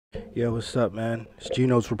Yo, what's up, man? It's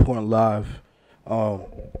Gino's reporting live. Um,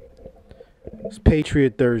 it's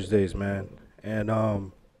Patriot Thursdays, man, and I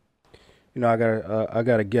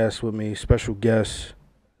got a guest with me, special guest.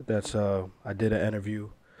 That's I did an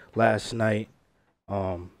interview last night.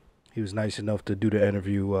 He was nice enough to do the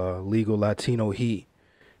interview. Legal Latino Heat.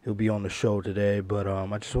 He'll be on the show today, but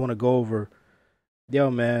I just want to go over. Yo,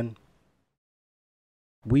 man,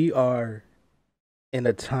 we are in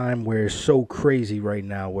a time where it's so crazy right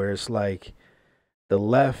now, where it's like the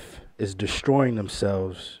left is destroying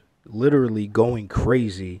themselves, literally going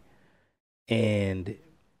crazy, and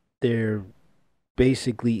they're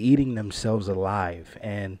basically eating themselves alive.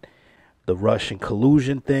 And the Russian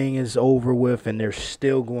collusion thing is over with, and they're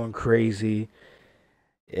still going crazy.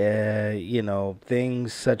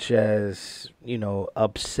 Things such as,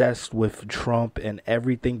 obsessed with Trump and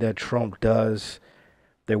everything that Trump does.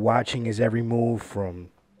 They're watching his every move,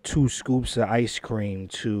 from 2 scoops of ice cream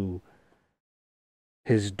to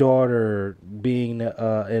his daughter being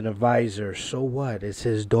an advisor. So what? It's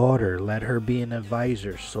his daughter. Let her be an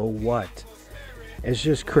advisor. So what? It's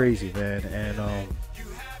just crazy, man. And I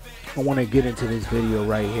want to get into this video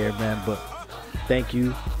right here, man. But thank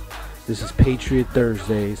you. This is Patriot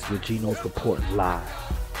Thursdays with Gino's reporting live.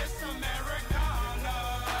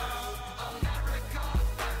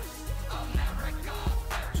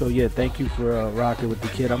 So yeah, thank you for rocking with the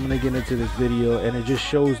kid. I'm gonna get into this video, and it just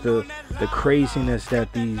shows the craziness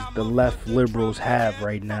that the left liberals have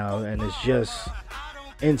right now, and it's just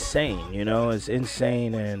insane. It's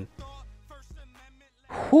insane, and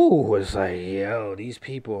it's like, yo, these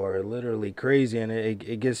people are literally crazy, and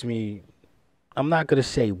it gets me. I'm not gonna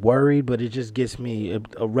say worried, but it just gets me.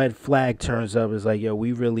 A red flag turns up. It's like, yo,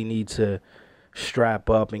 we really need to strap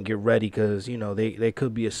up and get ready, because they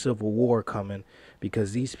could be a civil war coming,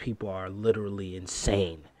 because these people are literally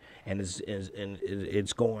insane, and it's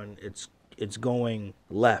going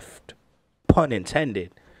left. Pun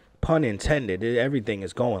intended. Everything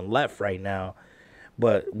is going left right now,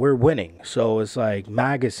 but we're winning. So it's like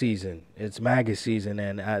MAGA season. It's MAGA season,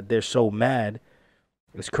 and they're so mad.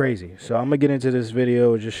 It's crazy. So I'm gonna get into this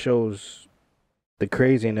video. It just shows the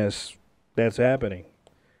craziness that's happening.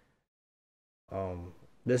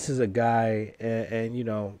 This is a guy, and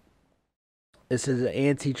this is an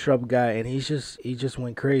anti-Trump guy, and he just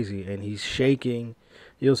went crazy, and he's shaking.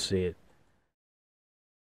 You'll see it.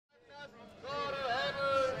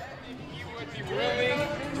 You would be willing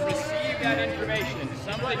to receive that information,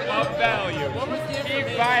 something of value. He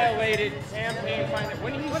violated campaign finance.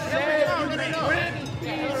 When he said,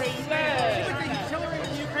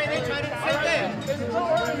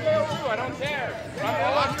 I don't care.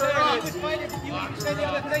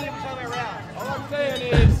 All I'm saying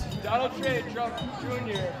is Donald J. Trump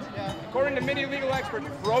Jr., according to many legal experts,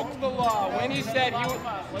 broke the law when he said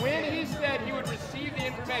he would receive the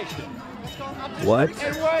information. What?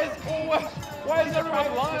 And why is everybody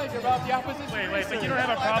lying about the opposition? Wait, but you don't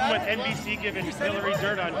have a problem with NBC giving Hillary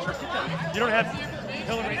dirt on Trump? You don't have a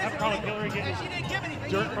problem with Hillary getting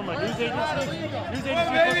dirt from a news agency?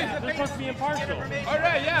 They're supposed to be impartial. All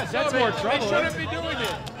right, yeah. That's more trouble. They shouldn't be doing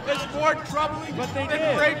it. It's more troubling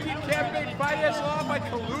than breaking campaign finance law by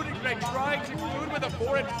colluding, by trying to collude with a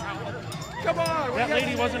foreign power. Come on. That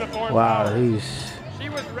lady wasn't a foreign power. Wow, She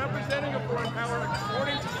was representing a foreign power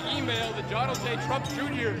according to the email that Donald J. Trump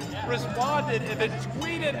Jr. responded and then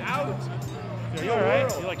tweeted out. Are you all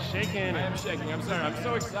right? You're like shaking. I am shaking. I'm sorry. I'm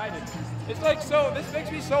so excited. It's like this makes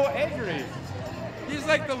me so angry. He's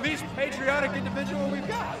like the least patriotic individual we've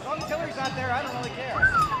got. As long as Hillary's not there, I don't really care.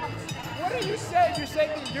 What are you saying? You're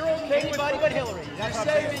saying that you're okay Anybody but Hillary. You're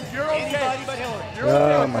saying that you're okay. Anybody but Hillary.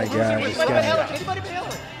 Oh my God, this guy. Anybody but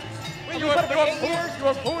Hillary.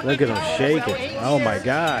 Look at him shaking. Oh my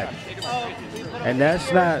God. And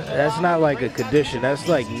that's not like a condition. That's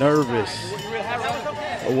like nervous.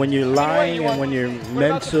 When you're lying and when you're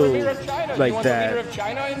mental like that,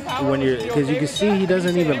 because you can see he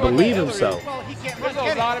doesn't even believe himself.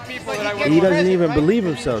 He doesn't even believe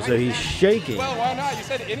himself, so he's shaking. Well, why not? You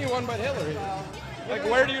said anyone but Hillary. Like,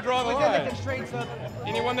 where do you draw the line?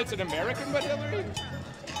 Anyone that's an American but Hillary?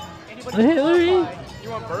 Hillary? You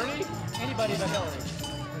want Bernie? Anybody but Hillary.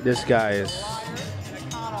 This guy is.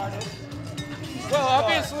 Well,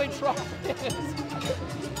 obviously Trump is.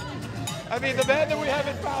 I mean, the man that we have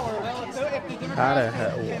in power. How the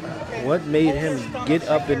hell? What made him get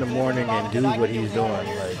up in the morning and do what he's doing?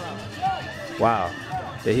 Like, wow.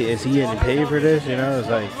 Is he getting paid for this? It's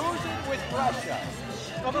like. With Russia.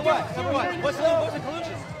 Over what? Over what? What was the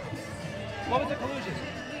collusion? What was the collusion?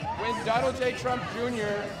 When Donald J. Trump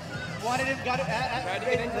Jr. Wanted him, got it. Tried to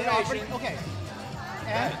get information. Okay.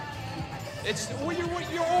 And It's well, you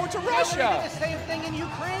owe it to He Russia. did the same thing in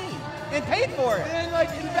Ukraine and paid for it. And like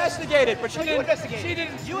investigate it, but she So you didn't. investigate She it.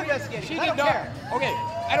 didn't. You investigate it. She I did don't not. care. Okay,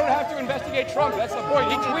 I don't have to investigate Trump. That's the point.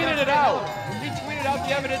 He tweeted it out. He tweeted out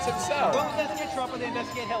the evidence himself. Don't investigate Trump, or they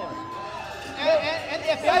investigate Hillary. And the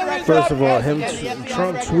FBI director- First of all, him and the FBI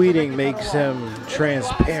Trump director tweeting broke makes federal him law.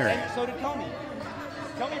 transparent. And so did Comey.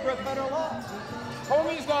 Comey broke federal law.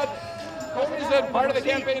 Comey's not part of the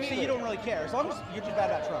campaign See, either. you don't really care. As long as you're just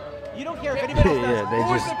bad about Trump. You don't care if anybody else does.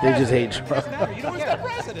 Yeah, they just hate It Trump. doesn't matter. You don't Who's care. the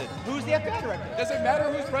president? Who's the FBI director? Does it matter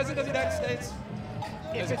who's president of the United States?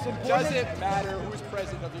 If it's important, Does it matter who's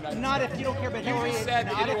president of the United not States? if you don't care about You Hillary. just said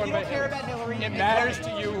Not if anyone you but don't care Hillary. about Hillary. It and matters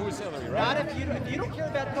Trump. to you who's Hillary, right? Not if you don't care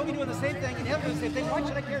about Comey doing the same thing and Hillary doing the same thing. Why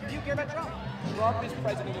should I care if you care about Trump? Trump is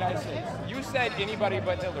president of the United States. You said anybody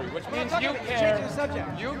but Hillary, which Well, I'm means talking you about- you're care. changing the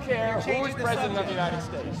subject. You care You're changing who's the president of subject. the United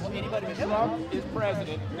States. Well, anybody but Hillary. Trump is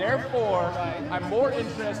president. Therefore, I'm more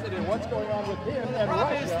interested in what's going on with him and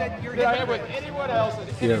problem is Russia that you're than I am with hypocrite. anyone else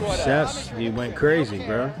and You're anyone else. obsessed. You went crazy,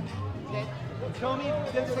 bro. That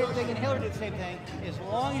Comey did the same thing and Hillary did the same thing. As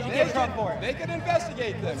long as you They get Trump for it. They can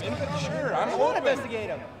investigate them. Sure, I'm They won't open. investigate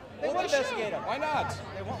him. They Well, won't they investigate should. him. Why not?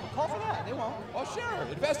 They won't. Call for that. They won't. Well, sure.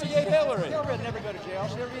 Investigate Hillary. Hillary would never go to jail.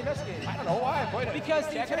 She'll be investigated. I don't know why. Wait, Because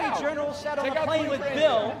the check it Attorney out. General sat on Check a out plane the with Ukraine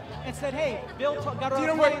Bill thing. and said, "Hey, Bill got Do on you a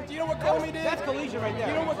know plane." what? Do you know what Comey did? That's collusion right there.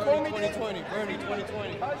 Do you know what Comey did? 2020, Bernie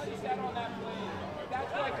 2020. Because he sat on that plane.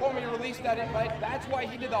 That's why Comey released that invite. That's why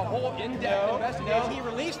he did the whole in-depth investigation. No, he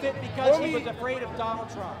released it because he Comey- was afraid of Donald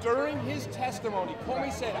Trump. During his testimony,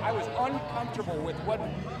 Comey said, "I was uncomfortable with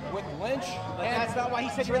Lynch." But and that's not why he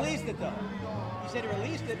said he Trump." released it, though. He said he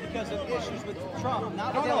released it because of issues with Trump,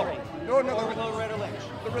 not with No, Hillary. no, Or the, with Loretta Lynch.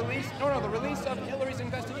 the release of Hillary's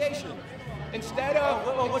investigation. Instead of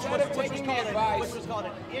Which taking the which advice. was called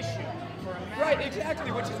an issue for America. Right,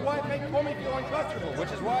 exactly, which is why it made Comey feel uncomfortable,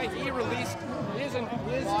 which is why he released his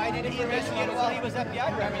Why didn't he investigate it while he was FBI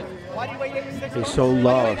director? Why did he wait 6 months? He's so Why did he wait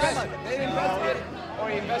lost. 9 months? They didn't investigate it. Or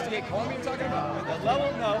he investigate Comey, you're talking about? The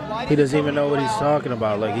level, no. Why He did doesn't even know what he's talking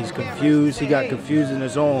about. Like, he's confused. He got confused in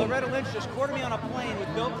his own Loretta Lynch just quartered me on a plane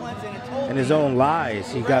with Bill Clinton and told in his me- own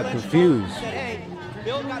lies. He Loretta got Lynch confused. Said, hey,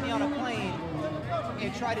 Bill got me on a plane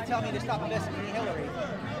and tried to tell me to stop investigating Hillary. But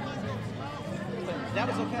that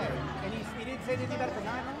was okay. And he didn't say anything about it for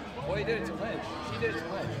 9 months? Well, he did it to Lynch. She did it to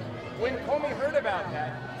Lynch. When Comey heard about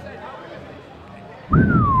that, he said,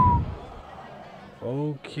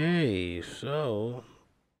 Okay, so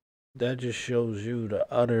that just shows you the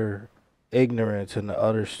utter ignorance and the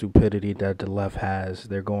utter stupidity that the left has.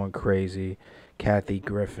 They're going crazy. Kathy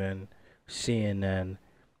Griffin, CNN,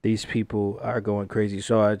 these people are going crazy.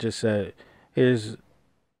 So I just said,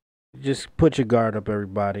 just put your guard up,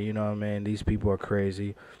 everybody. You know what I mean? These people are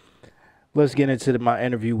crazy. Let's get into my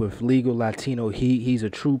interview with Legal Latino. He's a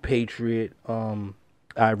true patriot.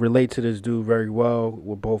 I relate to this dude very well.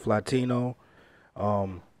 We're both Latino.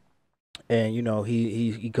 And you know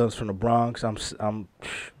he comes from the Bronx. I'm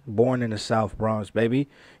born in the South Bronx, baby.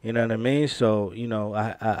 You know what I mean? So you know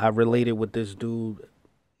I related with this dude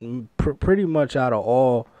pretty much out of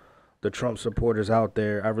all the Trump supporters out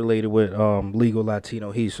there. I related with Legal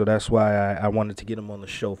Latino. So that's why I wanted to get him on the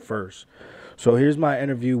show first. So here's my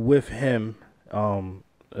interview with him.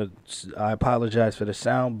 I apologize for the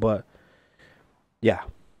sound, but yeah,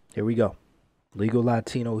 here we go. Legal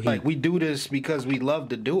Latino Heat. Like, we do this because we love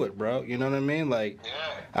to do it, bro. You know what I mean? Like,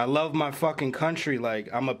 I love my fucking country. Like,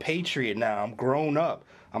 I'm a patriot now. I'm grown up.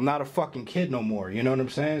 I'm not a fucking kid no more. You know what I'm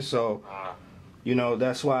saying? So, you know,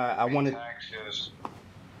 that's why I wanted... Taxes.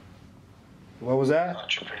 What was that?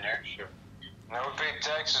 Entrepreneurship. Never pay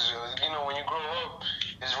taxes. You know, when you grow up,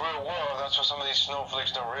 it's real world. That's what some of these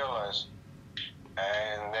snowflakes don't realize.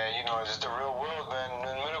 And, you know, it's the real world, man.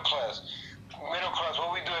 The middle class. Middle class,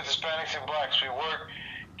 what we do as Hispanics and blacks, we work,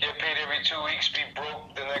 get paid every 2 weeks, be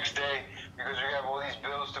broke the next day because we have all these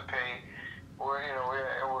bills to pay. We're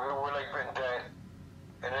like in debt.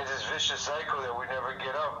 And it's this vicious cycle that we never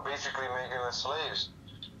get up, basically making us slaves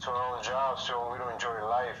to our own jobs, so we don't enjoy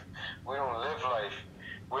life. We don't live life.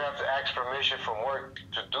 We have to ask permission from work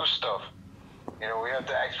to do stuff. You know, we have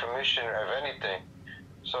to ask permission of anything.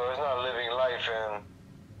 So it's not living life, and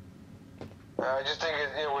I just think,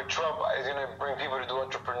 you know, with Trump, it's going to bring people to do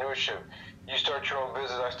entrepreneurship. You start your own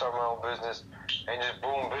business, I start my own business, and just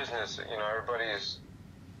boom, business. You know, everybody's,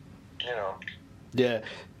 you know. Yeah.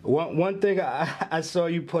 One thing I saw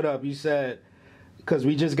you put up, you said, because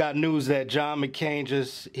we just got news that John McCain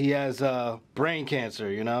he has brain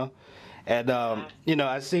cancer, you know? And, you know,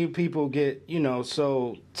 I see people get, you know,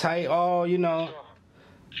 so tight, you know.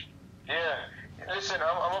 Yeah. Listen,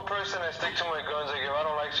 I'm a person that stick to my guns. Like, if I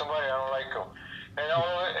don't like somebody, I don't like them. And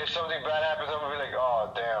if something bad happens, I'm gonna be like,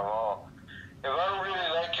 oh damn, oh. If I don't really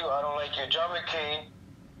like you, I don't like you. John McCain,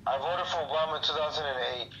 I voted for Obama in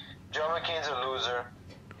 2008. John McCain's a loser.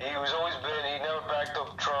 He never backed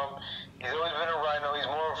up Trump. He's always been a rhino. He's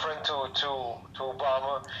more a friend to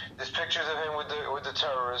Obama. There's pictures of him with the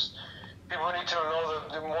terrorists. People need to know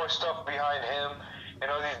the more stuff behind him and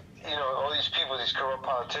all these people, these corrupt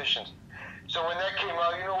politicians. So when that came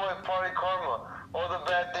out, you know what? Party karma. All the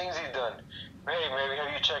bad things he's done. Hey, maybe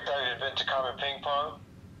have you checked out? You've been to Common Ping Pong?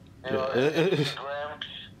 Instagram.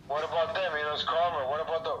 What about them? It's karma. What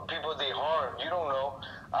about the people they harm? You don't know.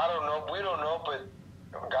 I don't know. We don't know, but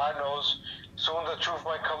God knows. Soon the truth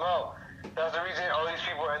might come out. That's the reason all these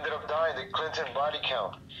people ended up dying, the Clinton body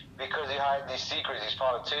count, because they hide these secrets, these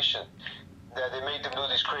politicians, that they make them do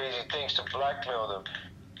these crazy things to blackmail them.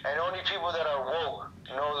 And only people that are woke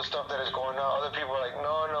know the stuff that is going on. Other people are like,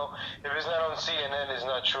 no, if it's not on CNN, it's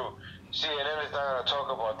not true. CNN is not going to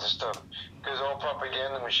talk about this stuff because it's all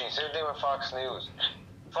propaganda machines. Same thing with Fox News.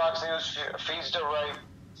 Fox News feeds the right,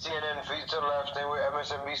 CNN feeds the left, and with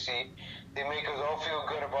MSNBC, they make us all feel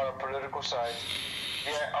good about our political sides.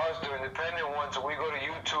 Yeah, us, the independent ones, so we go to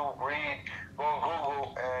YouTube, read, go on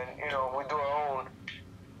Google, and, we do our own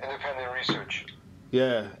independent research.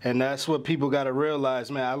 Yeah, and that's what people got to realize,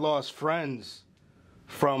 man. I lost friends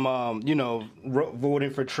from, voting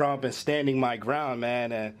for Trump and standing my ground,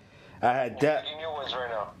 man, and I had new ones right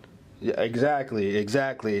now. Yeah,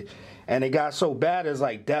 exactly. And it got so bad as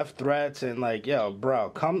like death threats and like, yo, bro,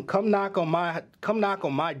 come knock on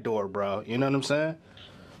my door, bro. You know what I'm saying?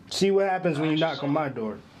 See what happens when you knock on my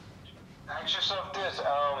door. Ask yourself this: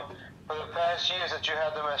 for the past years that you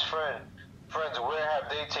had them as friends, where have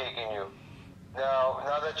they taken you? Now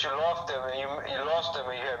that you lost them and you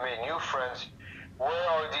have made new friends, where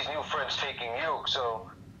are these new friends taking you?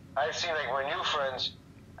 So I've seen like my new friends.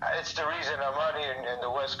 It's the reason I'm out here in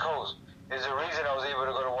the West Coast. Is the reason I was able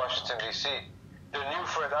to go to Washington, D.C. The new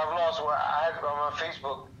friends I had on my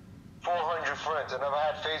Facebook 400 friends, and I've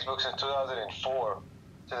had Facebook since 2004,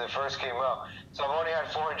 since it first came out. So I've only had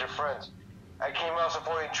 400 friends. I came out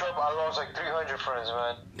supporting Trump, I lost like 300 friends,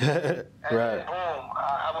 man. And right. Then boom,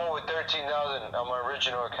 I'm over 13,000 on my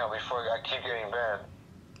original account before I keep getting banned.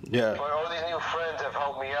 Yeah. But all these new friends have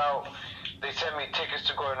helped me out. They sent me tickets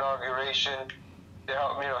to go to inauguration. They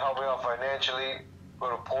help me out financially. Go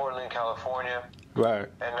to Portland, California. Right.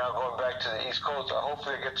 And now going back to the East Coast.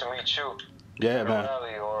 Hopefully I get to meet you. Yeah, man.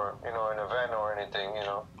 Rally or an event or anything.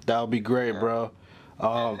 That would be great, bro.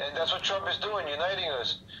 And that's what Trump is doing, uniting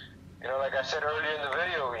us. Like I said earlier in the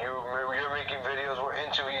video, you're making videos. We're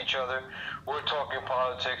into each other. We're talking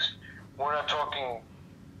politics. We're not talking,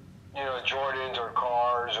 Jordans or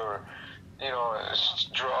cars or,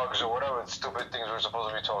 drugs or whatever stupid things we're supposed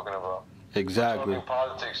to be talking about. Exactly. We're talking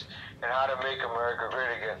politics and how to make America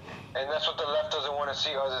great again. And that's what the left doesn't want to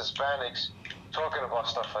see, us Hispanics talking about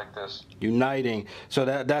stuff like this. Uniting. So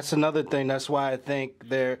that's another thing. That's why I think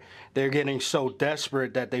they're getting so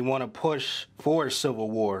desperate that they want to push for a civil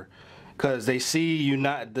war, because they see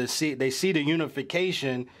the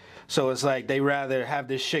unification. So it's like they rather have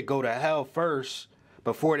this shit go to hell first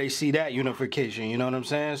before they see that unification. You know what I'm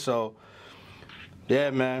saying? So yeah,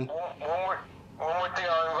 man. One more thing,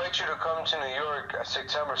 I'll invite you to come to New York.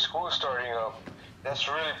 September, school starting up. That's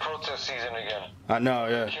really protest season again. I know,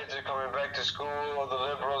 yeah. Kids are coming back to school. All the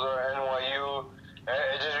liberals are at NYU.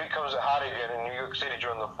 It just becomes hot again in New York City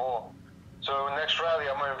during the fall. So next rally,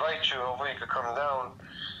 I'm gonna invite you. Hopefully you can come down,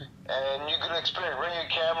 and you can experience. Bring your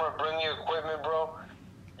camera, bring your equipment, bro.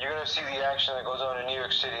 You're gonna see the action that goes on in New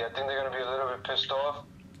York City. I think they're gonna be a little bit pissed off.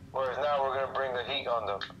 Whereas now we're gonna bring the heat on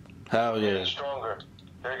them. Hell yeah. Getting stronger.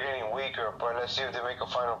 They're getting weaker, but let's see if they make a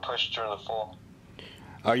final push during the fall.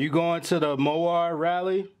 Are you going to the Moar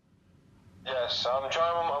rally? Yes, I'm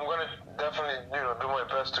gonna definitely, do my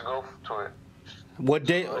best to go to it. What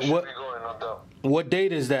date? So I should be going, no doubt. What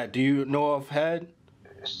date is that? Do you know offhand?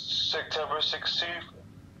 September 16th.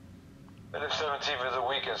 And the 17th is a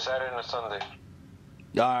weekend, Saturday and a Sunday.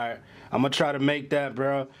 All right, I'm gonna try to make that,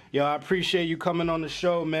 bro. Yo, I appreciate you coming on the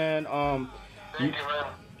show, man. Thank you, man.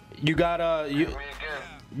 You got Me again.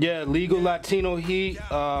 Yeah, Legal Latino Heat.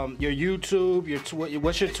 Your YouTube,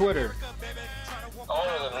 what's your Twitter? All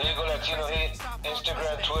of them, Legal Latino Heat,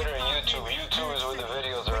 Instagram, Twitter, and YouTube. YouTube is where the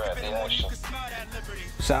videos are at, the action.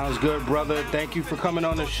 Sounds good, brother. Thank you for coming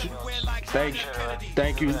on the show.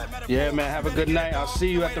 Thank you. Yeah, man. Have a good night. I'll see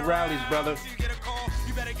you at the rallies, brother.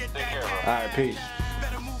 Take care, bro. All right, peace.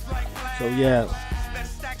 So yeah,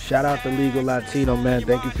 shout out to Legal Latino, man.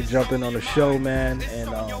 Thank you for jumping on the show, man, and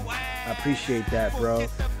I appreciate that, bro.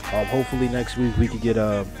 Hopefully next week we could get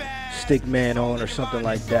stick man on or something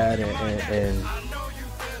like that,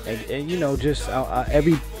 and you know, just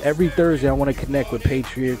every Thursday I want to connect with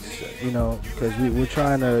Patriots, you know, because we're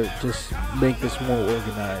trying to just make this more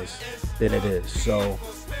organized than it is. So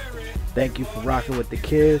thank you for rocking with the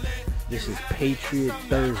kid. This is Patriot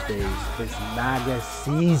Thursdays. It's MAGA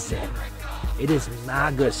season. It is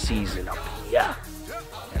MAGA season up here.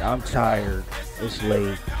 And I'm tired. It's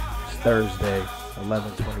late. It's Thursday,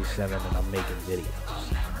 11:27, and I'm making videos.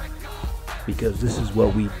 Because this is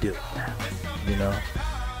what we do now, you know?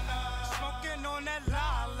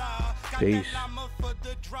 Peace.